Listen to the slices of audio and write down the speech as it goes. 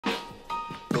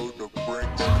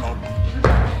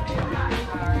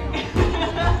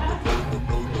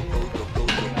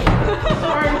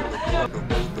What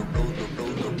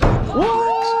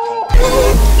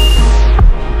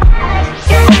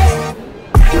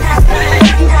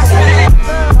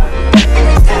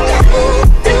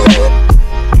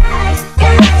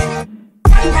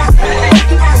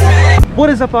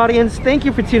is up, audience? Thank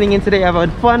you for tuning in today. I have a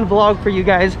fun vlog for you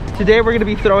guys. Today we're going to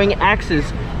be throwing axes.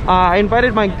 I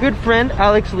invited my good friend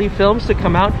Alex Lee Films to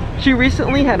come out. She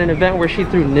recently had an event where she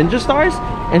threw ninja stars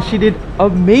and she did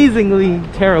amazingly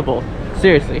terrible.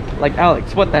 Seriously, like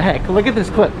Alex, what the heck? Look at this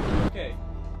clip. Okay.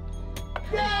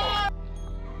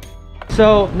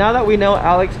 So now that we know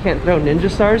Alex can't throw ninja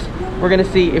stars, we're gonna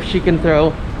see if she can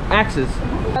throw axes.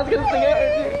 I was gonna sing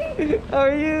it. How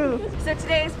are you? So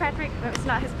today is Patrick. It's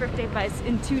not his birthday, but it's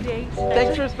in 2 days.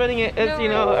 Thanks for spending it as, you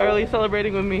know, early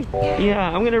celebrating with me. Yeah,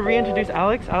 I'm gonna reintroduce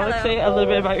Alex. Alex, hello. say a little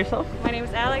bit about yourself. My name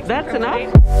is Alex. That's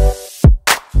enough.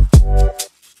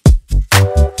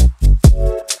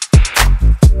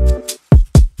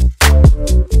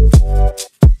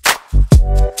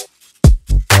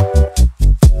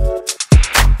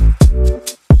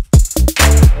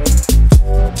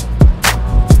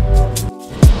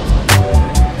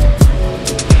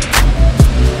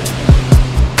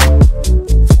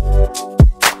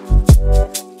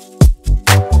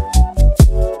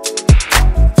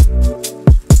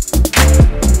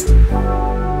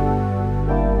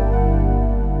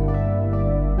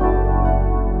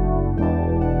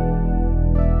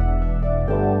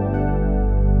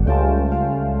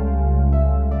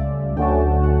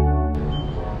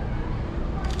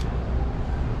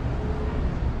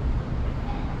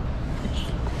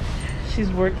 She's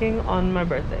working on my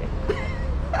birthday.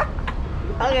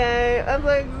 Okay, that's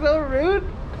like so rude.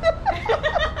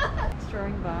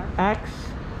 Throwing bar. Axe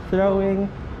throwing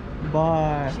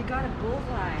bar. She got a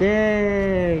bullseye.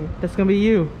 Dang, that's gonna be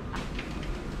you.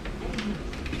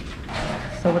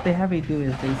 So what they have you do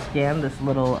is they scan this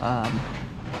little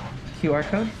QR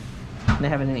code. And they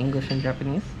have it in English and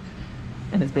Japanese.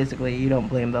 And it's basically you don't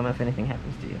blame them if anything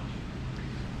happens to you.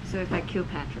 So if I kill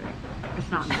Patrick, it's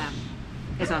not them.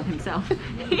 It's on himself.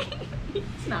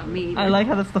 It's not me. I like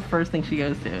how that's the first thing she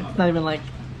goes to. It's not even like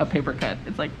a paper cut.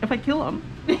 It's like, if I kill him,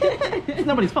 it's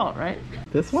nobody's fault, right?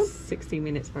 This one? 60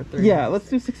 minutes or 30 Yeah, let's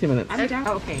do 60 minutes. I'm down.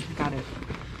 Oh, okay, got it.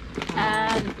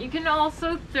 And you can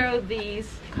also throw these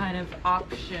kind of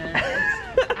options.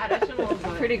 I'm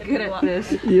pretty good at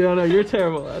this. You don't know, you're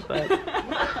terrible at that.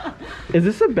 Is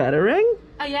this a batarang?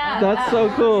 Oh yeah. That's so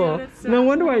cool. that's so No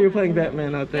wonder why you're playing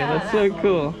Batman out there. Yeah, that's so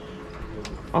cool.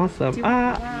 Awesome.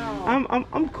 Wow.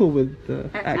 I'm cool with the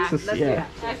axes. Let's Yeah. do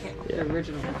that. Okay. The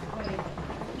original.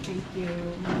 Thank you.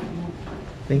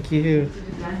 Thank you.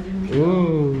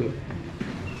 Ooh.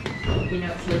 You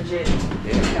know it's legit.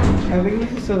 I think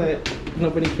this is so that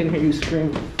nobody can hear you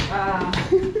scream.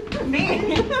 Me?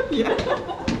 Yeah.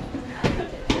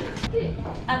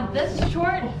 And this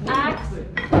short axe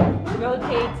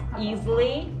rotates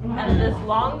easily, and this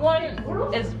long one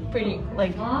is pretty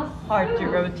like hard to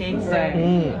rotate. So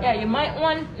yeah, you might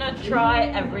want to try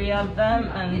every of them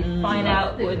and find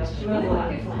out which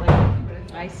one.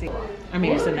 I see. I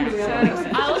mean, it's an axe. So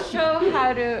I'll show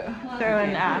how to throw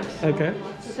an axe. Okay.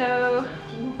 So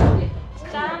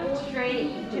stand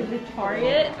straight to the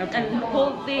target and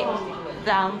hold the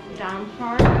down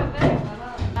part of it.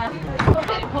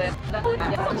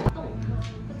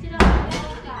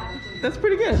 That's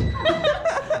pretty good.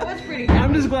 That's pretty good.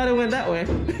 I'm just glad it went that way.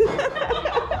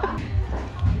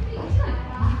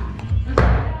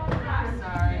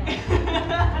 Sorry.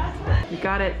 You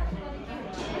got it.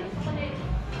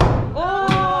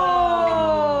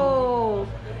 Oh!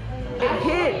 It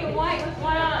hit. You might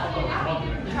want to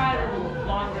try the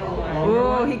longer one.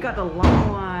 Oh, he got the long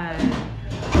one.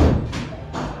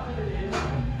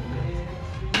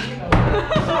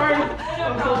 Sorry.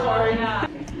 I'm so sorry.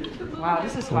 Wow,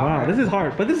 this is hard. Wow, this is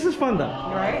hard, but this is fun though.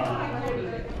 Right?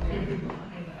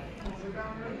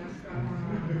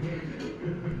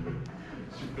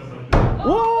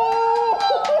 Whoa!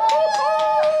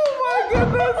 Oh my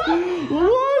goodness!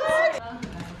 What?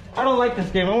 I don't like this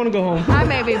game. I want to go home. I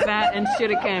may be fat and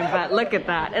shoulda came, but look at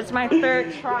that. It's my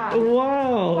third try.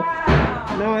 Wow.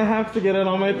 Now I have to get it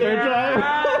on my third try.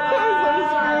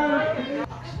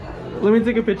 Let me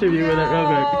take a picture of you with it real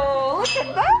quick. Oh, look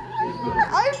at that!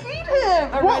 I beat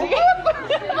him already.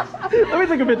 Let me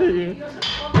take a picture of you.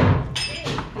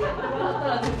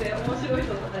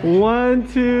 1,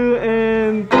 2,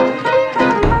 and...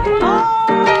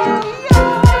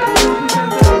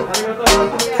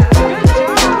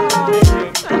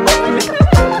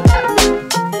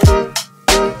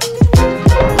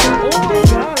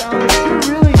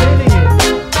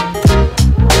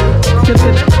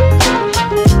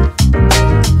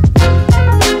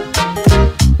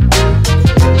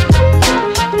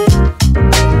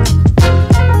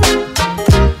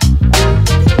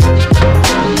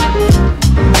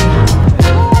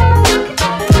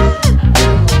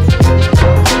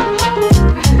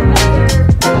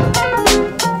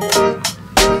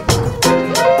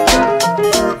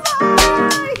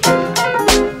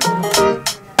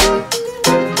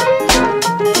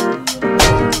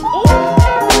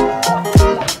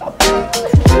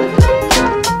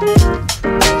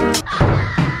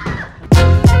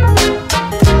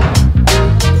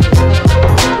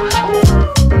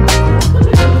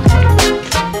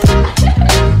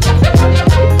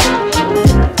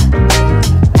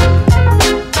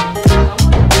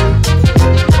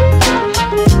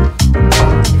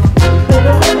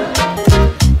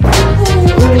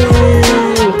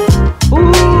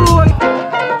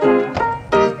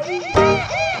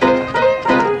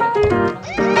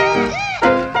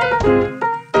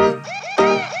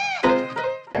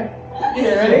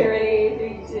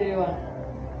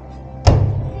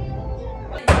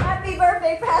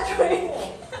 birthday, Patrick.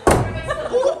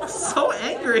 So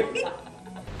angry.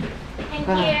 Thank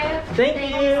you. Thank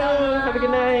you. Have a good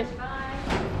night.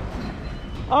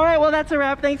 All right, well, that's a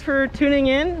wrap. Thanks for tuning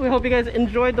in. We hope you guys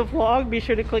enjoyed the vlog. Be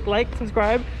sure to click like,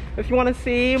 subscribe if you want to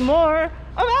see more of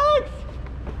Alex.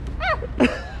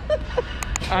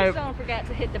 Please don't forget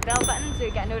to hit the bell button so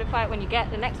you get notified when you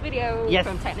get the next video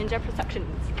from Tech Ninja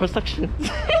Productions. Productions.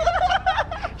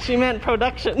 She meant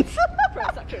productions.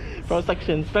 Productions.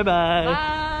 Productions. Bye-bye.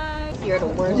 Bye. You're the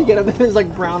worst. You get up and it's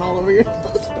like brown all over your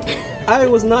I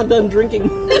was not done drinking.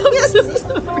 Look at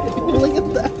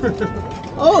that.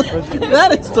 Oh,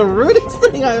 that is the rudest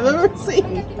thing I've ever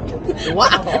seen.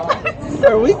 Wow.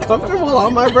 Are we comfortable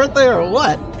on my birthday or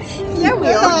what? Yeah, we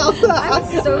are.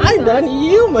 I'm done.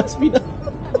 You must be done.